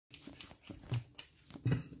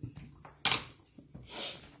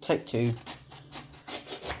take 2.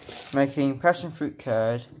 Making passion fruit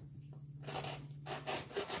curd.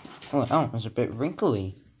 Oh, that one was a bit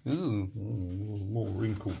wrinkly. Ooh. The more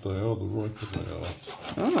wrinkled they are, the riper they are.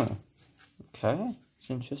 Oh, okay. It's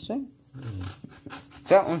interesting.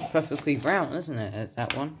 That one's perfectly brown, isn't it?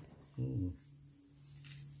 That one.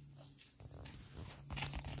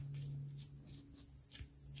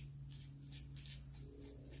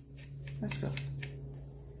 Let's go.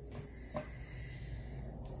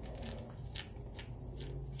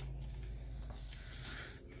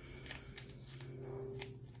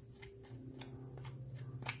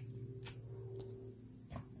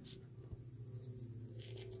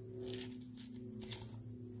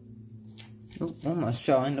 Ooh, almost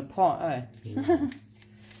fell in the pot, eh?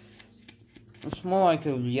 It's more like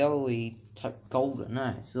a yellowy type golden,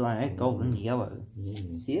 eh? It's like golden yellow.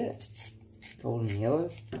 See it? Golden yellow.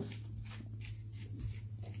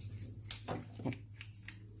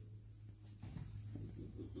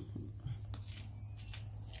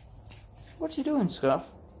 What you doing, Scarf?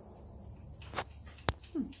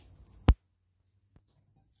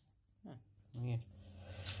 Weird.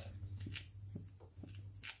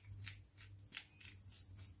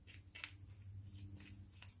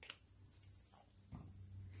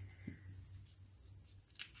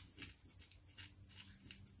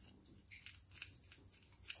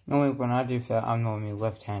 Normally when I do that, I'm normally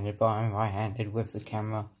left-handed, but I'm right-handed with the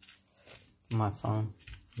camera on my phone.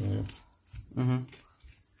 Yeah.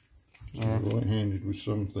 Yeah. So right-handed with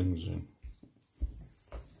some things in.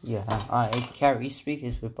 Yeah, I carry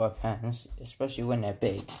speakers with both hands, especially when they're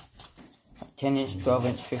big. 10 inch, 12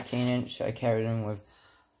 inch, 15 inch, I carry them with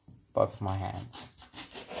both my hands.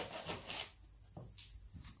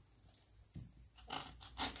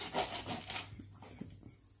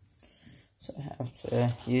 So I have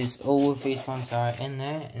to use all of these ones that are in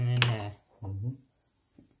there and in there.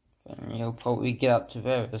 And you'll probably get up to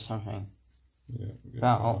there or something. Yeah,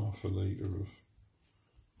 about half a litre of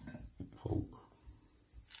pulp.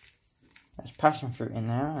 There's passion fruit in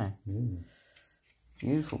there, eh?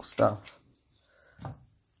 Beautiful stuff.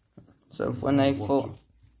 So when they fall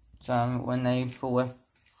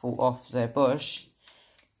off their bush,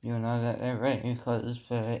 you'll know that they're ready because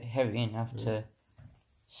they're heavy enough to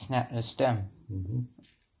snap the stem.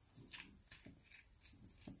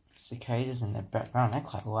 Cicadas in the background, they're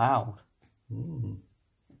quite loud.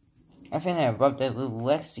 I think they rub their little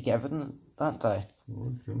legs together, don't they?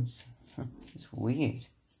 It's weird.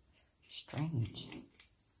 Strange.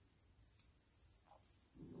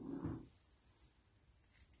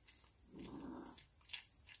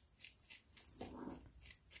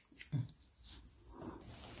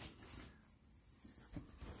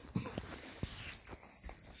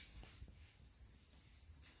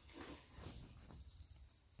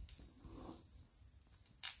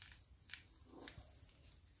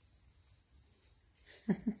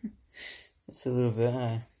 It's a little bit,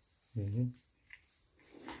 eh?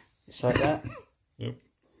 Just like that? Yep.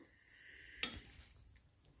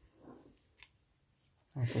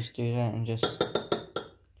 I'll just do that and just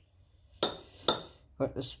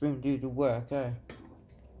let the spoon do the work, eh?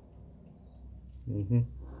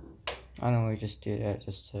 I normally just do that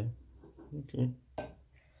just to... Okay.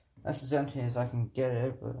 That's as empty as I can get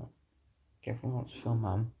it, but careful not to film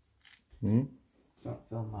Mum. Not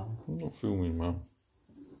film Mum. I'm not filming, Mum.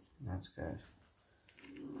 That's good.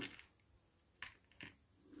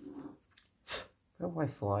 Go away,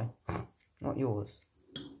 fly. Not yours.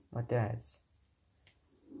 My dad's.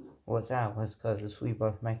 What's ours, because we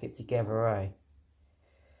both make it together, eh?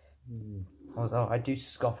 Although I do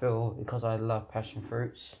scoff it all because I love passion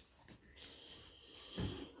fruits.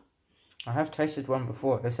 I have tasted one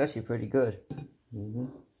before, it's actually pretty good.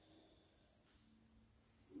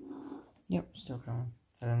 Yep, still going.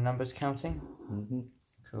 Are the numbers counting?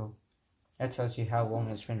 Cool. That tells you how long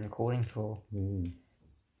it's been recording for.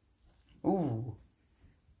 Ooh.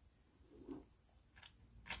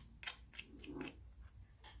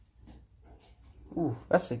 Ooh,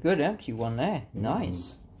 that's a good empty one there.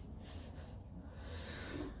 Nice.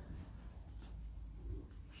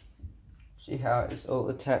 See how it's all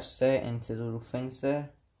attached there into the little things there?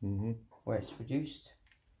 Where it's produced.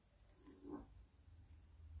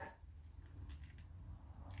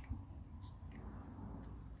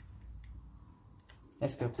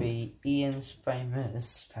 This could be Ian's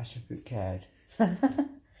famous passion fruit curd.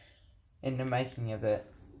 In the making of it.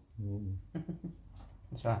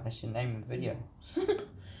 That's right, I should name the video.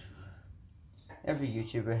 Every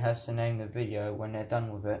YouTuber has to name the video when they're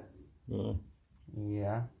done with it.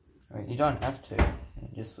 Yeah. I mean, you don't have to. You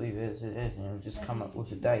just leave it as it is and it'll just come up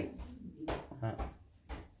with a date.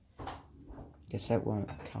 Guess that won't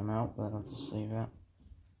come out, but I'll just leave that.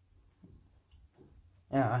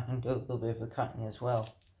 Yeah, I can do a little bit of a cutting as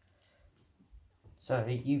well. So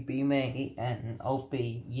you be me and I'll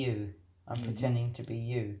be you. I'm pretending to be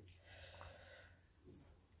you.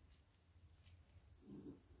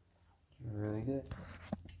 Really good.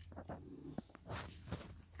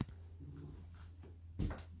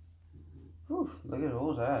 Whew, look at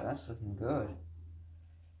all that. That's looking good.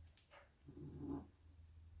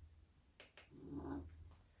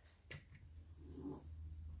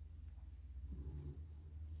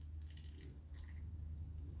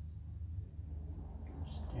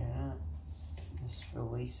 Just do that. Just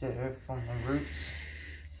release it from the roots.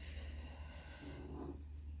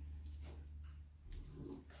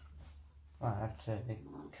 I have to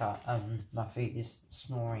cut. My feet is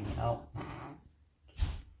snoring out.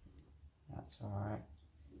 That's alright.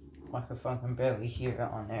 Microphone can barely hear it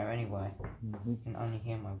on there anyway. You can only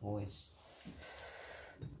hear my voice.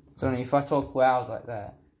 So only if I talk loud like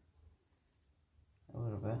that. A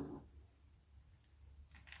little bit.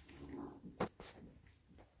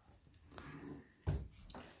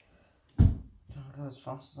 I'll go as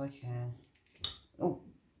fast as I can. Oh!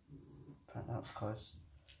 That was close.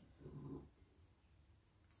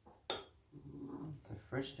 The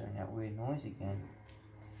fridge doing that weird noise again.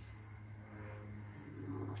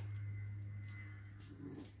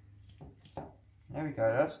 There we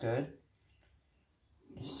go, that's good.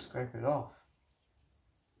 Just scrape it off.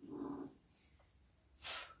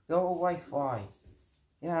 Go away, fly.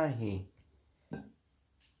 Get out of here.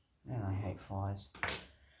 Man, I hate flies.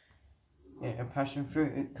 Yeah, a passion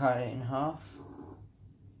fruit, cut it in half.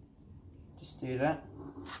 Just do that.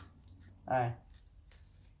 Aye.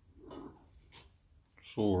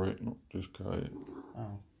 Saw it, not just cut it.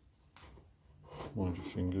 Oh. Mind your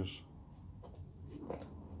fingers.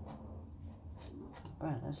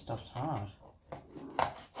 Man, this stuff's hard.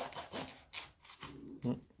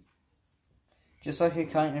 Just like you're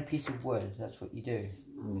cutting a piece of wood, that's what you do.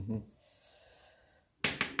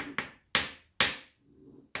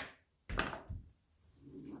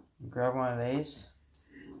 Grab one of these.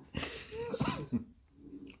 I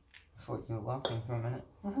thought you were laughing for a minute.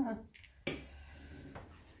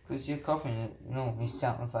 Because your coughing, it normally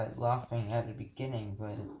sounds like laughing at the beginning,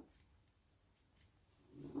 but...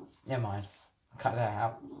 Never mind. Cut that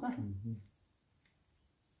out.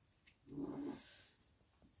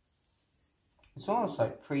 It's almost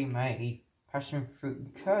like pre-made passion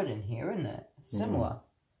fruit curd in here, isn't it? Similar.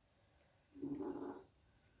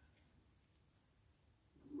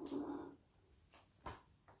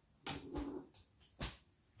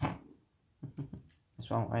 That's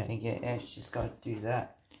one way to get edge, just gotta do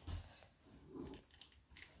that.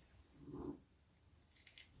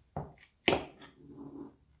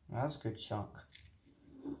 That's a good chunk.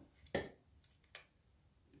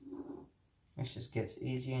 This just gets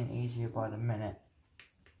easier and easier by the minute.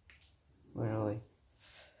 Literally.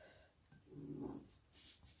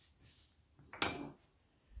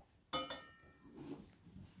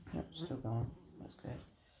 Yep, still going. That's good.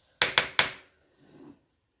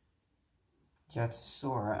 You have to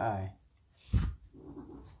saw it, eh?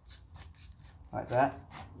 Like that?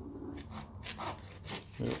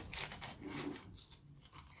 Yep.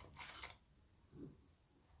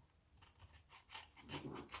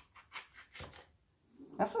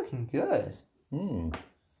 That's looking good.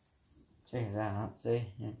 Check it out, see?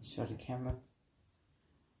 Yeah, show the camera.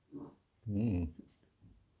 Way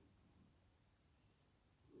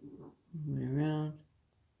around.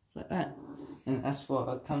 Like that. And that's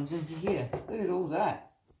what comes into here. Look at all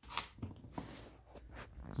that.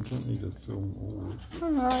 You don't need to film all this.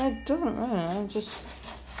 No, I don't really. I'm just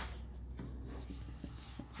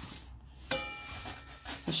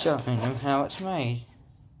showing them how it's made.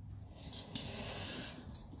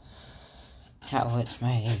 How it's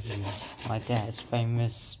made is my dad's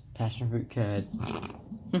famous passion fruit curd.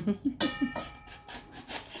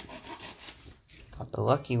 Got the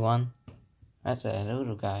lucky one. That's a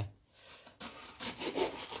little guy.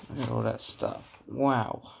 Look at all that stuff.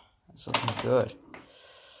 Wow, that's looking good.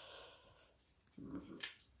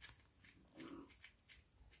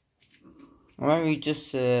 Maybe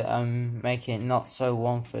just to make it not so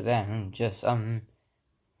long for them, just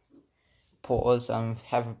pause,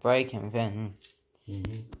 have a break, and then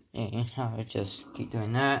yeah, I would just keep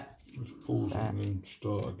doing that. Just pause and then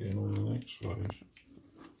start again on the next phase.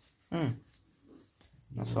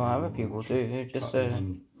 That's what other people do. Just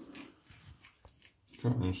cutting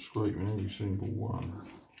and scraping every single one.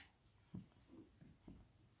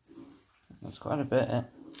 That's quite a bit.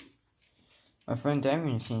 My friend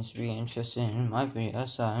Damien seems to be interested in my videos,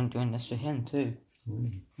 so I'm doing this for him too.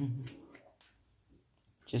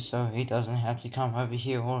 Just so he doesn't have to come over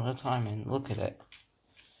here all the time and look at it.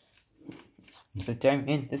 So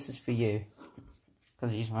Damien, this is for you.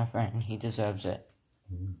 Because he's my friend and he deserves it.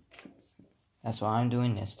 That's why I'm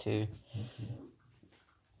doing this too.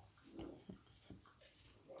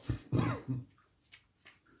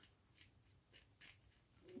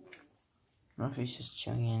 Murphy's just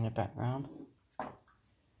chilling in the background.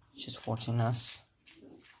 Just watching us.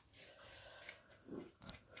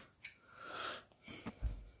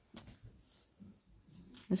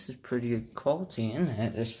 This is pretty good quality, isn't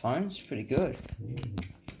it? This phone is pretty good.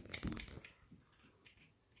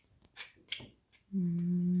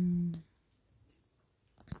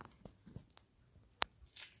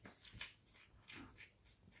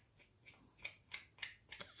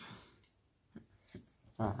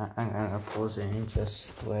 I'm gonna pause it and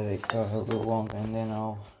just let it go a little longer, and then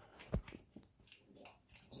I'll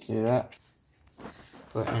do that.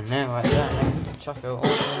 Put it in there like that, and chuck it all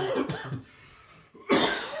in.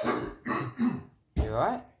 You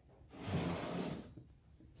alright?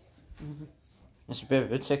 Just a bit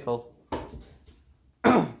of a tickle.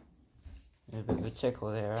 A bit of a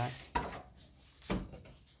tickle there, right?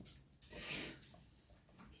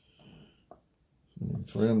 Mm,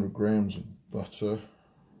 300 grams of butter,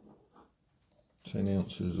 10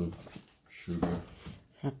 ounces of sugar.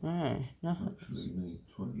 No. Actually, you need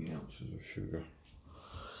 20 ounces of sugar.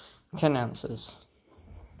 10 ounces.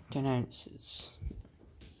 10 ounces.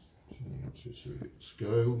 10 ounces of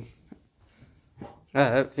scales.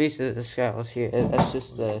 These are the scales here. That's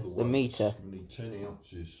just the meter. We need 10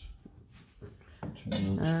 ounces.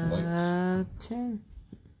 10 ounce plates. 10.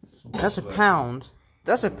 That's a pound.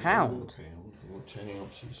 That's a pound. Or 10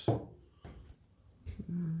 ounces.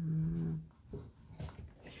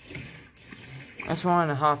 That's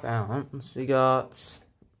 1.5 ounce. We got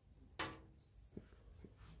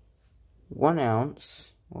 1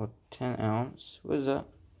 ounce or 10 ounce. What is that?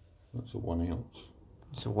 That's a 1 ounce.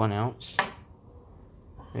 It's a 1 ounce.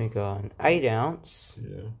 We got an 8 ounce.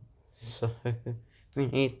 Yeah. So we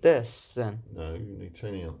need this then. No, you need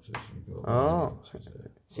 10 ounces. You've got Oh. ounces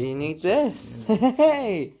there. So you need this.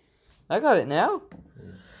 Hey! I got it now.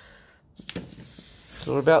 It's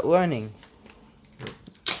all about learning.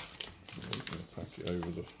 Pack it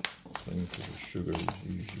over the thing because the sugar is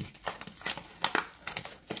usually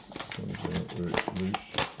comes out where it's loose.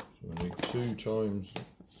 So I need 2 times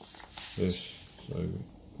this. So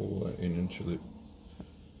pour that in until it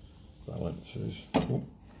balances. Oh,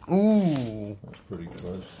 Ooh. that's pretty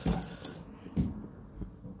close.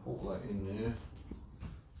 Pour that in there.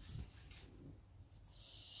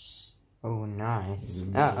 Oh, nice.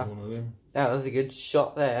 One of them. That was a good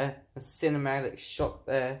shot there. A cinematic shot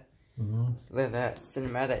there. Look at that,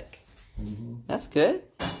 cinematic. That's good.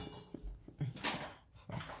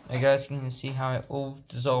 You guys can see how it all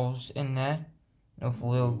dissolves in there. With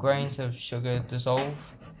little grains of sugar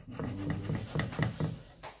dissolve.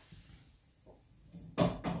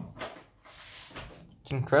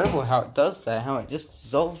 It's incredible how it does that, how it just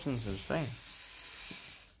dissolves into the thing.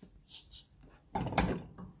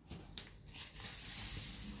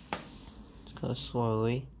 Just go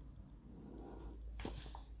slowly.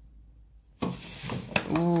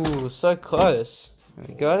 Ooh, so close.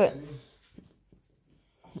 We got it.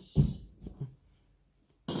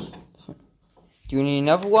 Do you need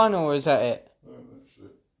another one, or is that it? No, that's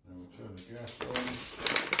it. Now we'll turn the gas on.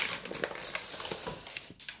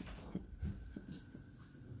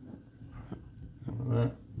 Like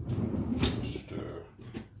that. Stir.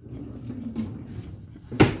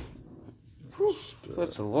 Stir.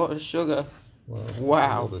 That's a lot of sugar. Well,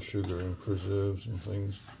 Wow. A lot of sugar in preserves and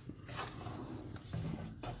things.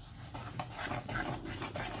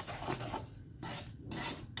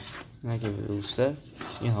 I give it a little stir.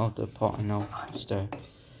 You hold the pot and I'll stir.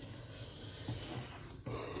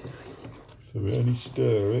 So we only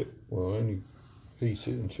stir it, well, only heat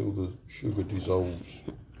it until the sugar dissolves.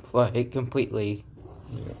 Well, it completely.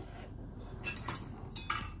 Yeah.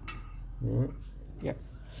 Right. Yep.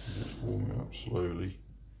 Just warm it up slowly.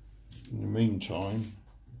 In the meantime,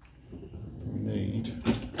 we need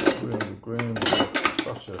 300 grams of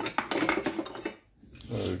butter.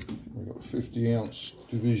 So we've got 50 ounce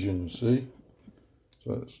divisions, see?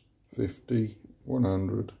 So that's 50,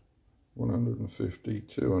 100, 150,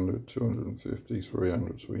 200, 250,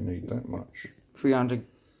 300. So we need that much. 300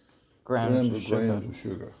 grams 300 of sugar. grams of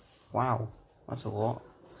sugar. Wow, that's a lot.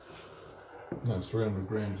 No, 300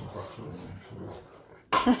 grams of butter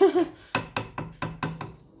in there.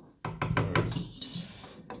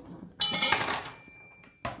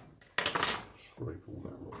 Scrape all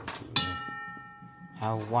that lot into there.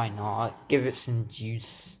 Why not? Give it some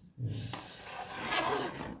juice. Yeah.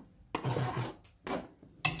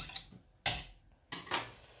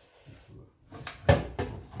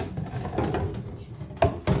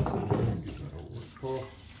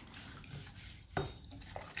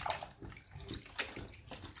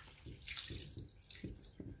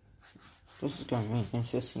 This is going to be an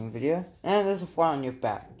interesting video. And there's a fly on your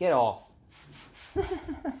back. Get off.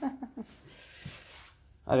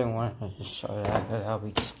 I didn't want to just show that. That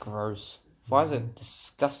would be just gross. Flies are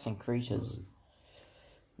disgusting creatures.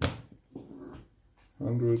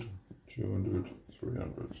 100, 200,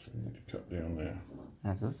 300. So you need to cut down there.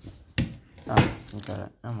 That's it. Oh, you got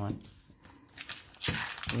it. Never mind.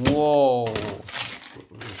 Whoa. Got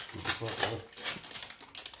the rest of the butter.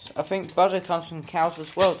 I think butter comes from cows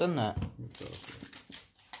as well, doesn't it? It does.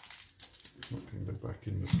 Not going to go back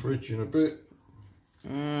in the fridge in a bit.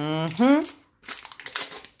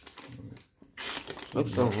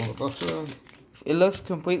 Looks so butter. It looks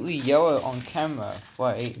completely yellow on camera,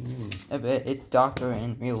 but it's darker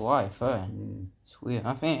in real life, eh? It's weird.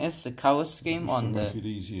 I think it's the colour scheme Just on to make it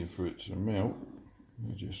easier for it to melt,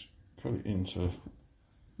 you just cut it into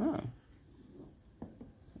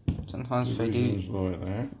sometimes they do like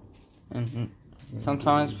that.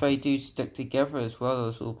 Sometimes they do stick together as well.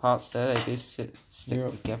 Those little parts there, they do stick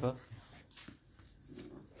together.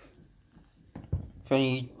 Then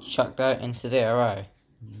you chuck that into there, right?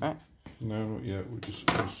 Right? No, not yet. We're just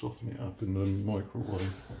going to soften it up in the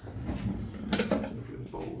microwave. Get the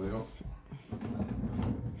bowl out.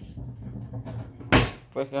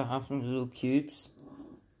 Break it up into little cubes.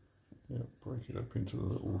 Yeah, break it up into the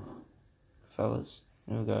little fellas.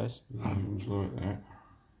 Little guys. Noodles like that.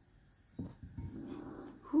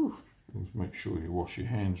 Whew. Just make sure you wash your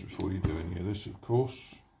hands before you do any of this, of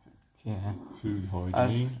course. Yeah. Food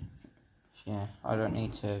hygiene. I don't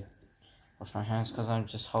need to wash my hands because I'm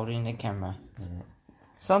just holding the camera. Yeah.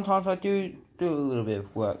 Sometimes I do a little bit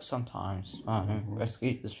of work. Sometimes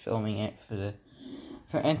basically just filming it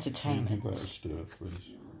for entertainment. Give that a stir,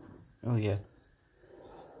 please. Oh yeah.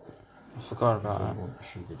 I forgot about that. I don't want the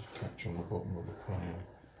sugar to catch on the bottom of the pan.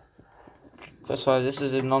 That's why this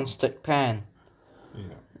is a non-stick pan. Yeah,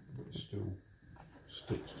 but it still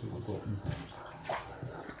sticks to the bottom.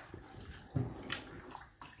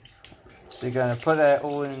 So you're going to put that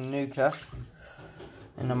all in the nuka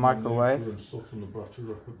in the microwave. And soften the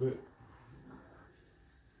butter up a bit.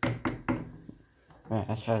 Right,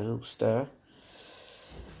 let's have a little stir.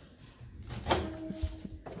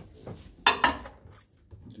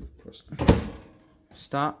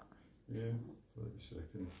 Start. Yeah, 30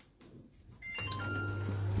 seconds.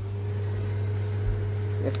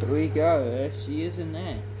 There we go. There she is in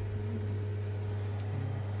there.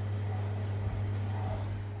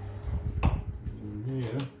 Here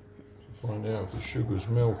to find out if the sugar's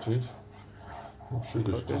melted or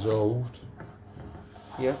sugar's dissolved.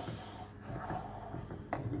 Yeah.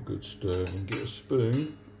 Give it a good stir and get a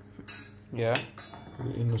spoon. Yeah. Put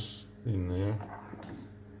it in there.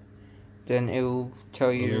 Then it will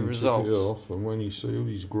tell you the results. Take it off, and when you see all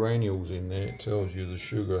these granules in there, it tells you the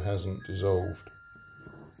sugar hasn't dissolved.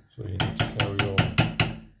 So you need to carry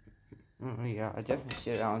on. Yeah, I definitely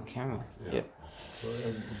see it on camera. Yeah. So it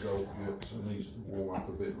hasn't dissolved yet, so it needs to warm up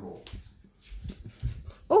a bit more.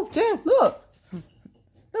 Oh, Dad, look!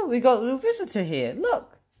 Look, we got a little visitor here.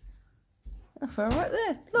 Look! That's right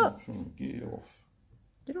there. Look! I'm trying to get it off.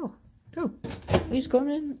 Get off. Go. He's gone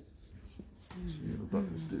in. See what the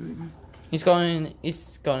butter's doing. He's gone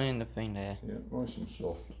in the thing there. Yeah, nice and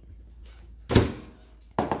soft.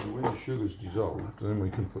 When the sugar's dissolved, then we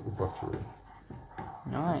can put the butter in.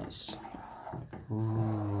 Nice.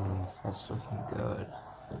 Ooh, that's looking good.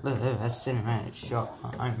 Look, that's cinematic shot.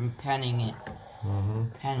 I'm panning it.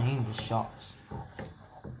 Panning the shots.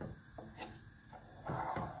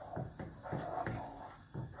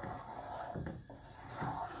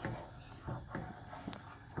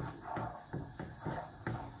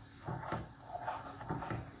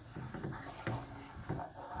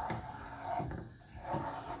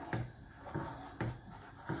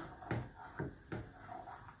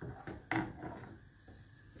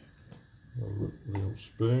 Little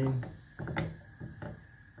spoon.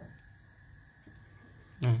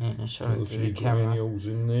 Show A it to few the camera. granules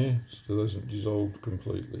in there, still hasn't dissolved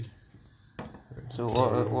completely. So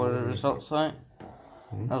what are the results like?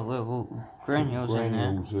 Oh, little granules in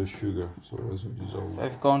there. Granules are sugar, so it hasn't dissolved.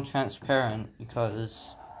 They've gone transparent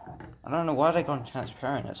because I don't know why they've gone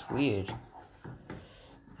transparent. That's weird.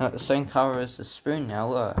 Like the same color as the spoon now.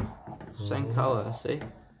 Look, same color. See?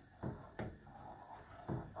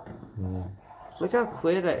 Look how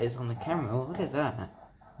clear that is on the camera. Look at that.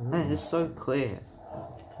 That is so clear.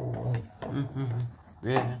 Cool,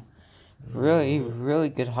 Yeah. Really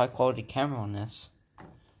good high quality camera on this.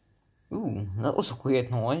 Ooh, that was a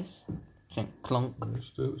weird noise. I think clunk.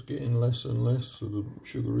 It's getting less and less, so the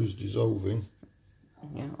sugar is dissolving.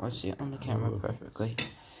 Yeah, I see it on the camera perfectly.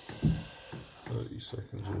 30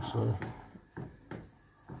 seconds or so.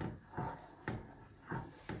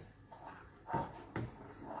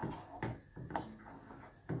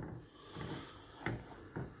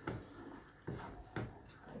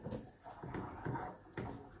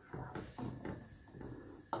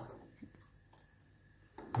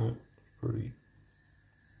 Yeah,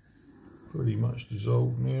 pretty much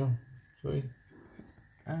dissolved now. See?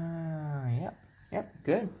 Yep,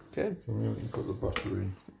 good. So now you can put the butter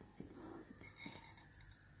in.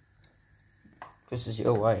 This is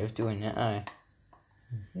your way of doing it, eh?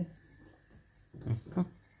 Put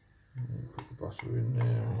the butter in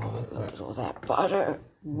there. Look at all that butter.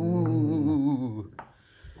 Ooh.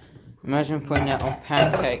 Imagine putting that on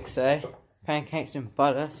pancakes, eh? Pancakes and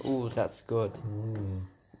butter. Ooh, that's good.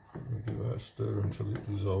 Give that a stir until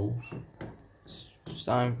it dissolves. It's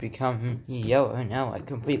starting to become yellow now, like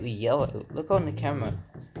completely yellow. Look on the camera.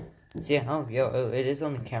 See how yellow it is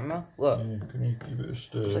on the camera? Look. Yeah, can you give it a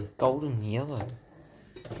stir? It's like golden yellow.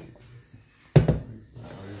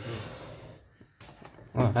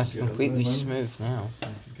 Oh, that's completely smooth now.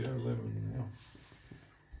 Get a lemon now.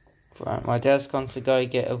 Right, my dad's gone to go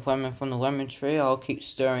get a lemon from the lemon tree. I'll keep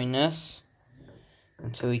stirring this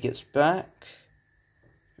until he gets back.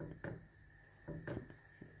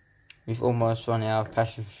 We've almost run out of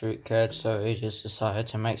passion fruit curd, so we just decided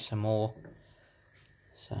to make some more.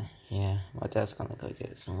 So, yeah, my dad's gonna go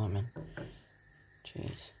get some lemon.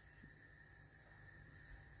 Jeez.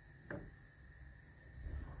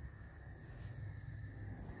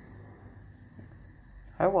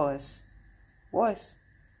 Hi, Wallace. Wallace.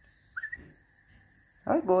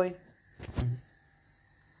 Hi, boy.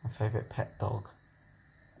 My favourite pet dog.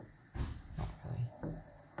 Not really.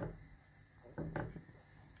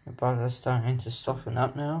 The butter's starting to soften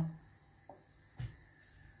up now.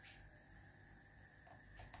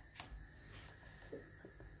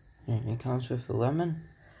 Here it comes with the lemon.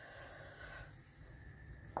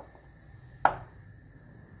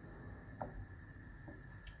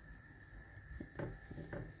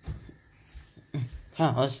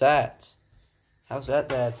 How's that? How's that,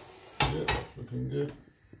 Dad? Yeah, looking good.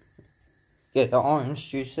 Get the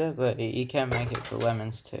orange juicer, but you can make it for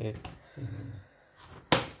lemons too.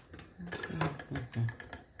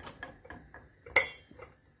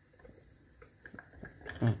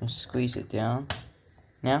 Squeeze it down.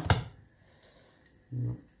 Now?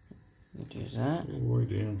 You do that. All the way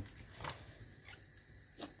down.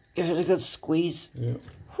 Give it a good squeeze. Yeah.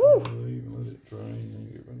 Whew. Even let it drain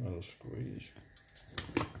and give it another squeeze.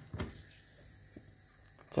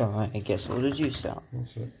 Alright, it gets all the juice out.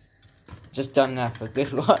 That's it. Just done that for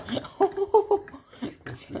good luck.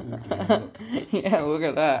 Yeah, look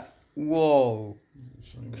at that. Whoa.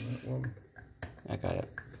 Same with that one. I got it.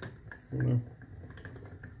 Yeah.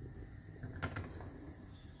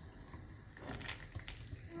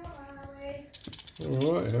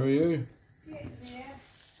 Alright, how are you? Getting there.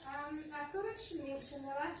 I thought I should mention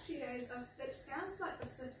the last few days it sounds like the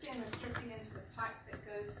system is dripping into the pipe that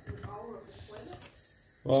goes to the bowl of the toilet.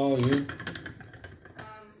 Oh, you?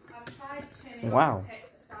 I've tried turning Wow. off the tap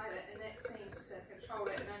beside it and that seems to control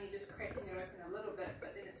it and only just cracking it open a little bit, but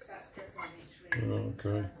then it starts dripping eventually. Oh,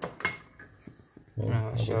 okay. Well, No,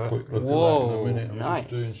 have sure. a quick look Whoa, at that in a minute. I'm nice.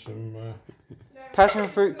 just doing some... Passion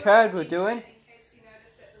fruit curd we're doing. In case you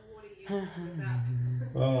notice that the water usage was up.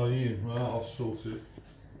 Oh, you? Well, I'll sort it.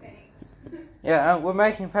 Thanks. Yeah, we're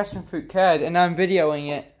making passion fruit curd and I'm videoing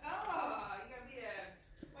it. Oh, you're gonna be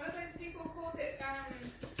one of those people called it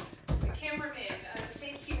the cameraman, the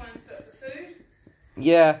fancy ones but for food.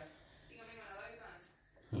 Yeah. You're gonna be one of those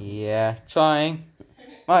ones. Yeah, trying.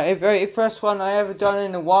 My very first one I ever done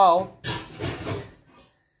in a while.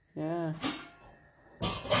 Yeah.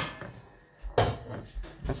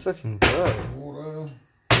 That's looking good. Water.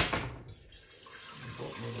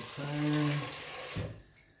 Bottom of the pan.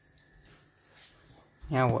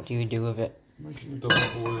 Now what do you do with it? Making a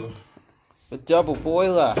double boiler. A double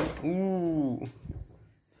boiler. Ooh.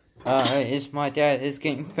 Is my dad is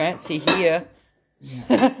getting fancy here.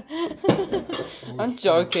 I'm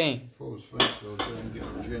joking. If I was fancy, I'd go and get a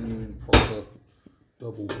genuine, proper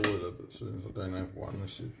double boiler, but as soon as I don't have one,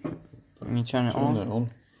 this is... Let me turn it Turn on. that on.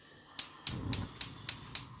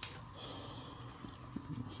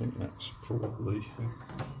 I think that's probably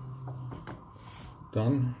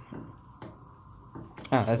done.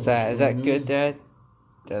 Oh, is that good, Dad?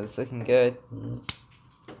 That's looking good. Yeah.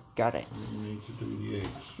 Got it. And you need to do the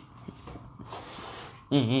eggs.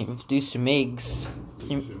 Do some eggs.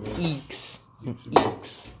 Some eggs. Some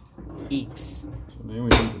eggs. Eggs. So now we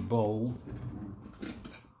need a bowl.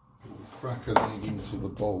 Crack an egg into the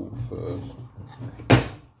bowl first. Okay.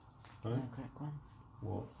 Can I crack one?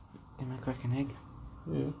 What? Can I crack an egg?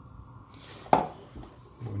 Yeah.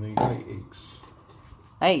 We need 8 eggs.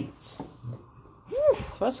 8? Whew,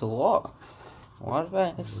 that's a lot. What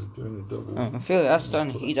about this? We're doing a double. I feel like that's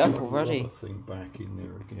starting to heat up already. Put thing back in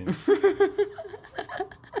there again.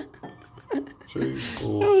 2,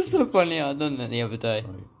 4. That was so funny. I done that the other day. 8.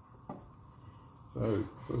 So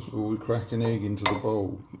first of all, we crack an egg into the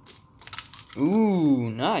bowl. Ooh,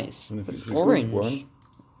 nice. And if It's a orange. good one,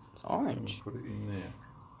 It's orange. put it in there.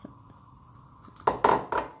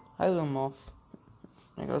 Hold them off.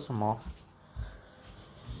 There goes some off.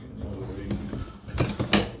 Get another egg.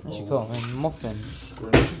 What you call them? Muffins.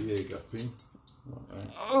 Scrunch the egg up in. Like that.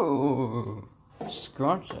 Oh,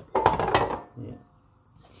 scrunch it. Yeah.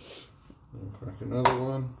 And crack another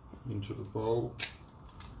one into the bowl.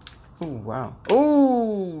 Oh wow.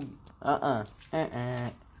 Oh. Yeah,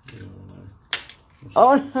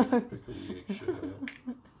 Oh no. pickle the eggshell out.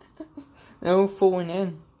 They're all falling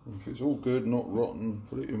in. If it's all good, not rotten,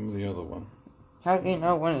 put it in with the other one. How do you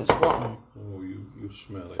know when it's rotten? Or you'll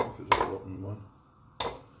smell it if it's a rotten one.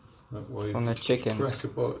 That way, On the chickens.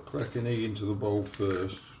 crack an egg into the bowl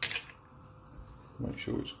first. Make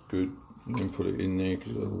sure it's good, and then put it in there.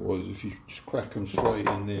 Because otherwise, if you just crack them straight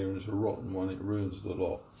in there and it's a rotten one, it ruins the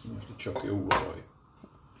lot. You have to chuck it all away.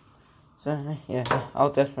 So yeah,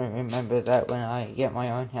 I'll definitely remember that when I get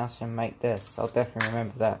my own house and make this. I'll definitely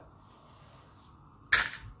remember that.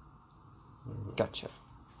 Gotcha.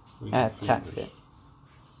 Tapped it.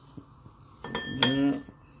 Yeah.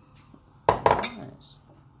 Nice.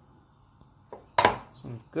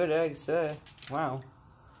 Some good eggs there. Wow.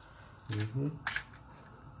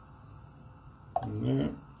 Yeah.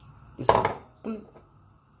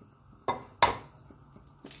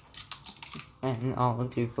 And I'll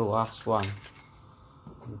do the last one.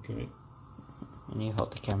 Okay. And you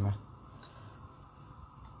hold the camera.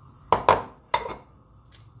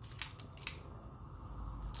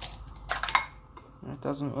 That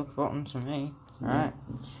doesn't look rotten to me. Alright.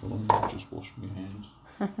 That's fine. I'll just wash my hands.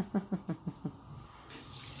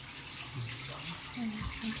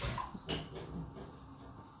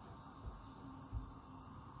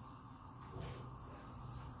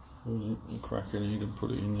 And crack an egg and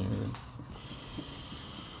put it in there then.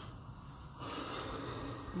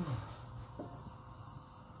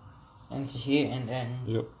 Into here and then...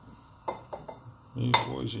 Yep. These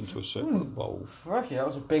boys into a separate bowl. Actually, that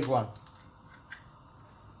was a big one.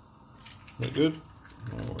 That good?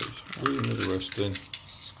 No worries. Put it in with the rest then.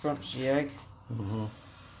 Scrunch the egg.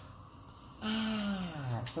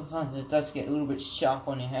 Sometimes it does get a little bit sharp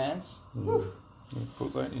on your hands. Yeah.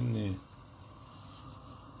 Put that in there.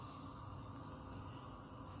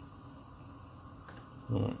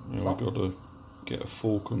 Right, now we've got to get a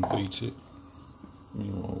fork and beat it.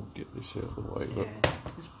 Meanwhile, we'll get this out of the way. Look. Yeah,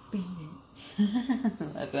 just beat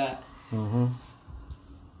it. Like that.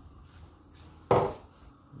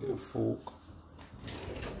 Get a fork.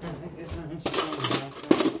 I think this one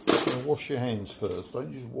is Now wash your hands first.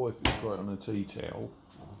 Don't just wipe it straight on a tea towel.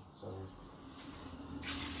 sorry.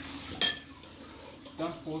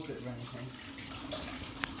 Don't force it or anything.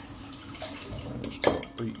 And start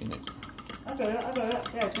beating it. I got it.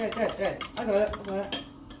 There. I got it.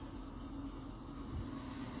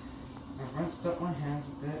 I'm going to stop my hands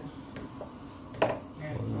a bit.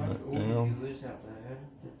 Down.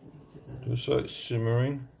 Just so it's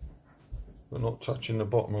simmering, but not touching the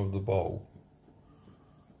bottom of the bowl.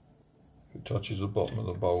 If it touches the bottom of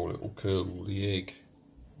the bowl, it will curdle the egg.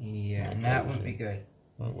 Yeah, and that wouldn't be good.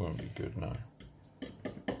 That won't be good, no.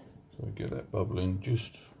 So get that bubbling,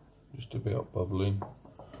 just about bubbling.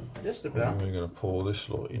 Just And about. we're going to pour this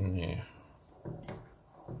lot in there.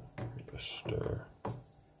 Give it a stir.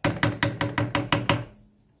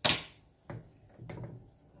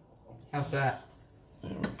 How's that?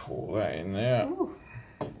 And we pour that in there.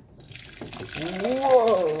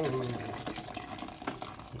 Whoa!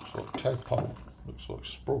 Looks like tadpole. Looks like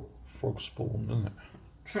frog spawn, doesn't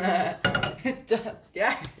it?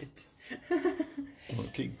 Dad!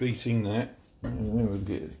 Right, keep beating that. And then we'll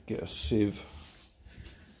get a sieve.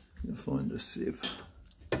 You'll find a sieve.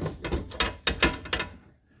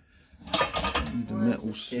 Need a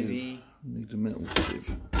metal sieve. Need a metal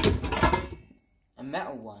sieve. A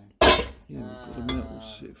metal one? Yeah, we've got a metal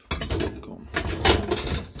sieve. Gone.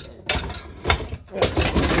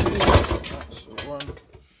 That's the one.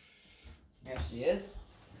 There she is.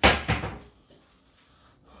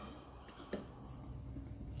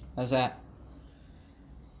 How's that?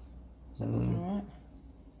 that looking alright?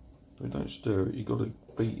 But don't stir it, you've got to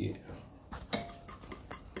beat it.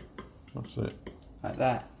 That's it. Like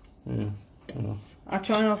that? Yeah. Yeah. I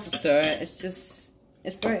try not to stir it, it's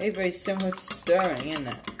very, very similar to stirring, isn't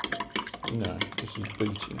it? No, this is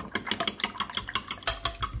beating it.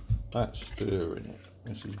 That's stirring it.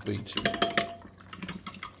 This is beating it.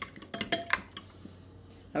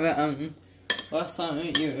 How about, last time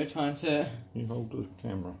you were trying to... You hold the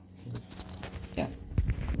camera. Yeah.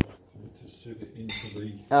 To sit it into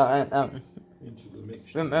the... Oh, and, into the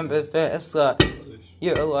mixture. remember this, like, This.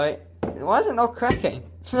 you were like, why is it not cracking?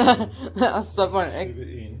 That's the point. Sieve it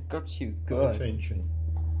in. Got you Pay good. attention.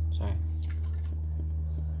 Sorry.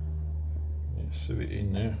 Yeah, sieve it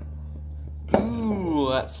in there. Ooh,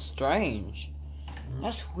 that's strange.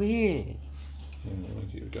 That's weird. And I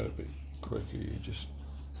think it'll go a bit quicker. You just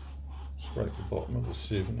scrape the bottom of the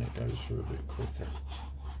sieve and it goes through a bit quicker.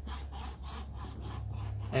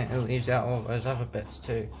 And it leaves out all those other bits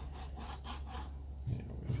too. Yeah,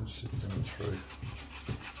 we can sieve them through.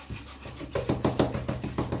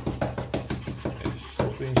 Yeah,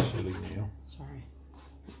 stop being silly now. Sorry.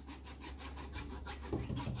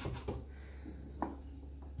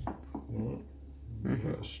 Right. Give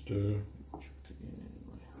that a stir.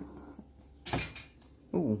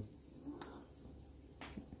 Ooh.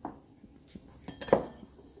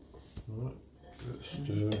 Right. Give it a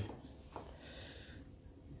stir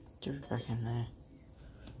Dip it back in there.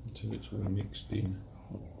 until it's all mixed in.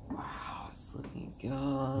 Wow, it's looking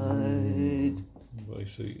good.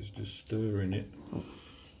 Basically, it's just stirring it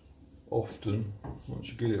often.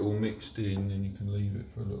 Once you get it all mixed in, then you can leave it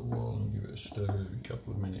for a little while and give it a stir every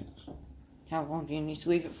couple of minutes. How long do you need to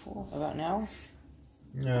leave it for? About an hour?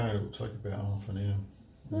 No, it'll take about half an hour.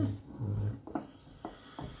 Yeah.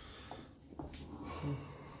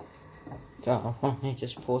 So I'll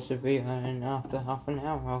just pause the video and after half an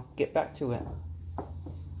hour I'll get back to it.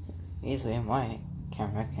 Easily my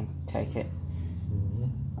camera can take it.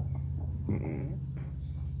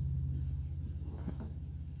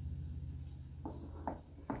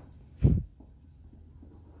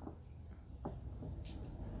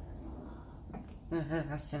 Look at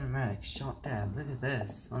that cinematic shot there. Look at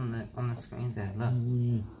this on the screen there. Look.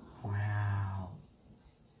 Wow.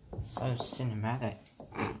 So cinematic.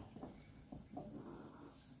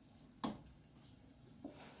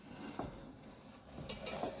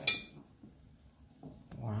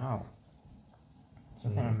 Wow. It's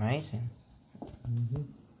looking amazing.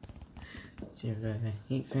 See the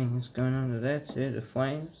heat things going under there too, the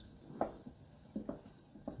flames.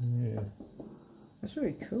 Yeah. That's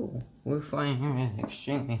really cool. Wood flame here is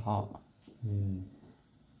extremely hot.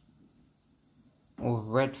 Or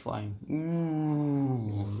red flame.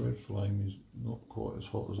 Ooh. The red flame is not quite as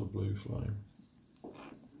hot as a blue flame.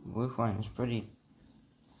 Wood flame is pretty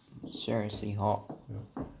seriously hot.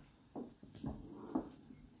 Yeah.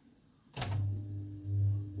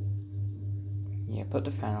 Yeah, put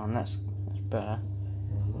the fan on, that's better.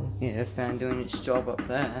 Yeah, the fan doing its job up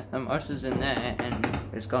there. The motor's in there and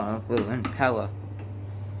it's got a little impeller.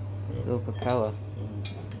 Yeah. Little propeller. You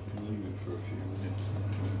can leave it for a few minutes and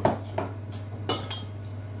come back to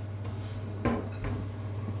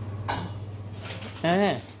it.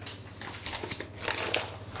 Yeah.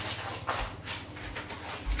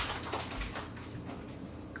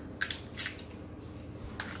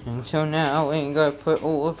 Until now, we can go put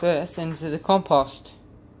all of this into the compost.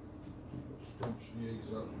 Scrunch the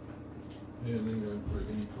eggs up. Yeah, and then go and put it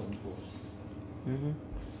in the compost.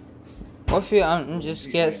 What if you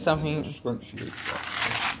just get something... Scrunch the eggs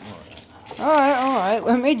up. Alright,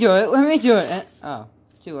 let me do it then. Oh,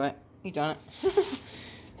 too late. You done it.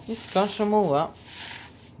 Just scrunch them all up.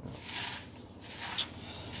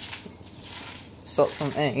 Stops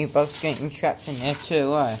from any bugs getting trapped in there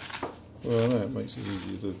too, eh? Well, no, it makes it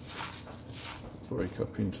easier to break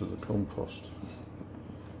up into the compost.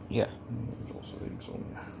 Yeah. Lots of eggs on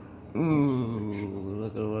there. Ooh,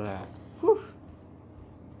 look at all that. Whew.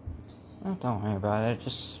 Oh, don't worry about it,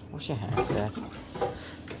 just wash your hands there.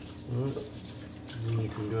 Right. And then you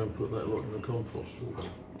can go and put that lot in the compost for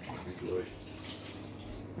them.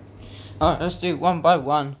 Alright, let's do one by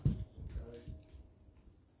one.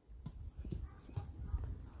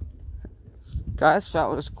 Guys, that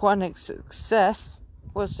was quite a success.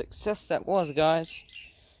 What a success that was, guys.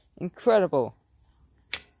 Incredible.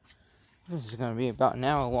 This is going to be about an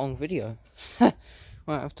hour long video. I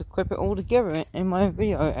have to clip it all together in my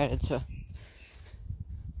video editor.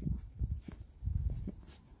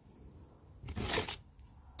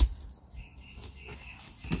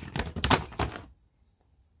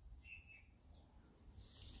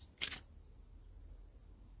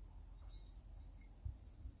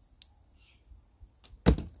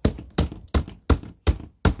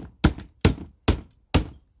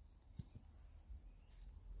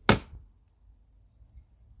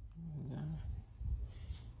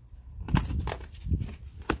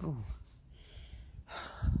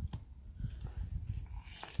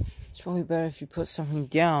 It's probably better if you put something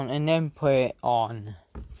down and then put it on.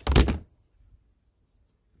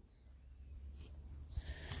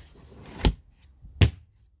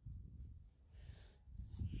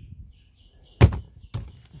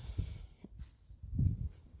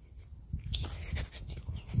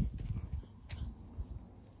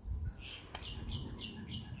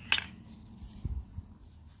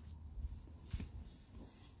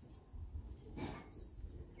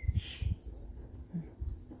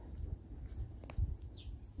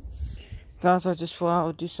 Guys, I just thought I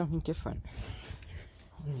would do something different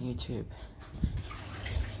on YouTube.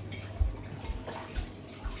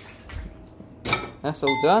 That's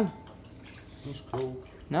all done. That's cool.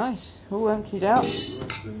 Nice, all emptied out.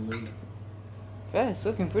 Yeah, it's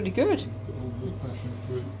looking pretty good. Got all the passion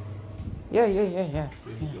fruit. Yeah.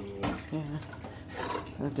 Things on there. Yeah.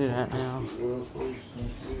 I'll do that now. Well, please,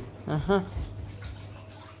 thank you. Uh-huh.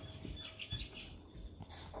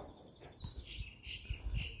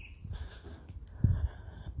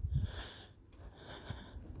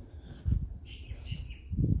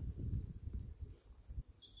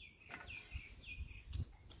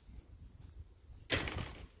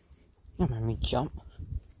 That made me jump.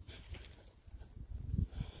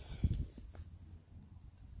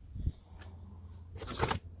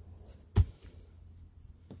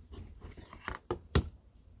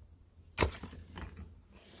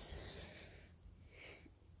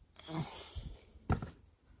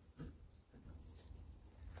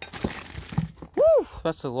 Woo!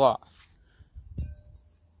 That's a lot.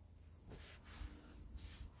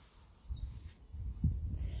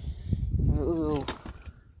 Ooh.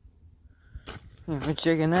 We're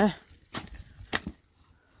chicken there.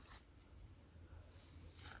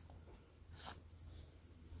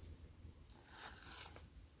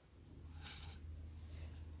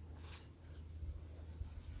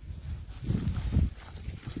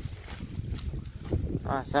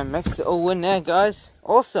 Alright, so I mixed it all in there, guys.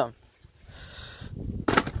 Awesome.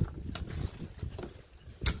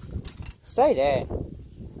 Stay there.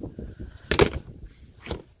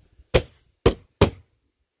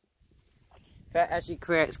 That actually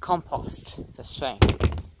creates compost, this thing.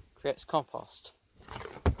 Creates compost.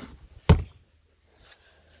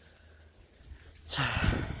 So,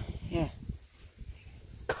 yeah.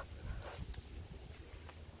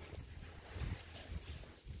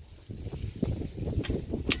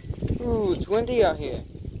 Ooh, it's windy out here.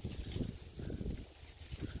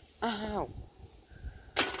 Ow.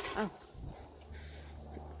 Ow.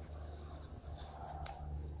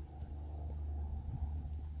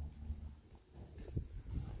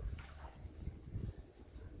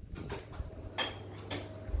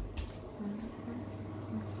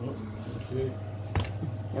 Thank you.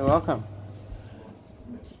 You're welcome.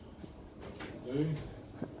 Do.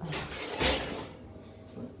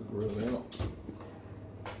 Take the grill out.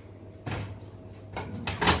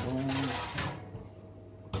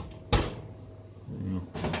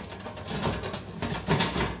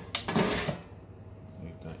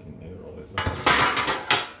 Need that in there, I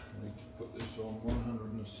need to put this on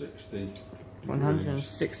 160 degrees.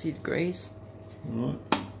 160 degrees. Right.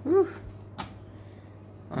 Woo.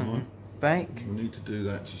 Right. Bake. We need to do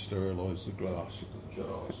that to sterilise the glass of the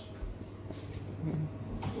jars.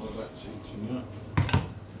 While that's heating up.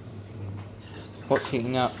 What's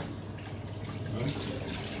heating up?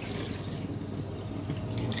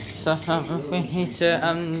 So we need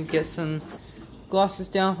to get some glasses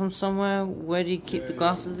down from somewhere. Where do you keep the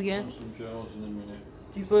glasses again? Some jars in a minute.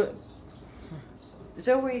 Do you put? Is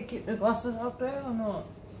that where you keep the glasses up there or not?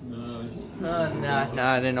 No.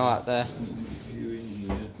 No, they're not up there. A few in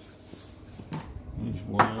here. There's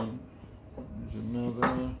one. There's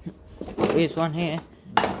another. Here's one here.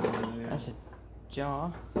 There. That's a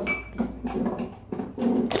jar.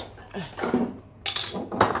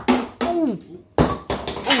 Ooh.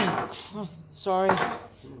 Oh, sorry.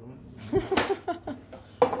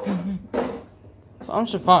 I'm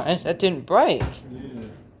surprised that didn't break. Yeah.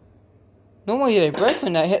 Normally they break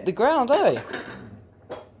when they hit the ground, eh?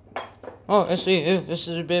 Oh, let's see. This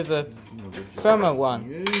is a bit of a firmer one.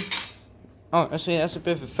 Yeah. Oh, let's see. That's a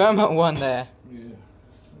bit of a firmer one there. Yeah.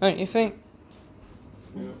 Don't you think?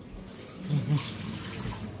 Yeah.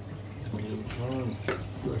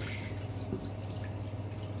 Fresh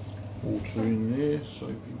water in there,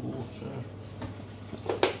 soapy water.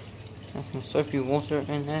 There's some soapy water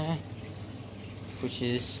in there, which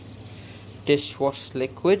is dishwash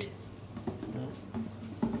liquid.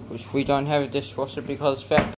 Which we don't have a dishwasher because that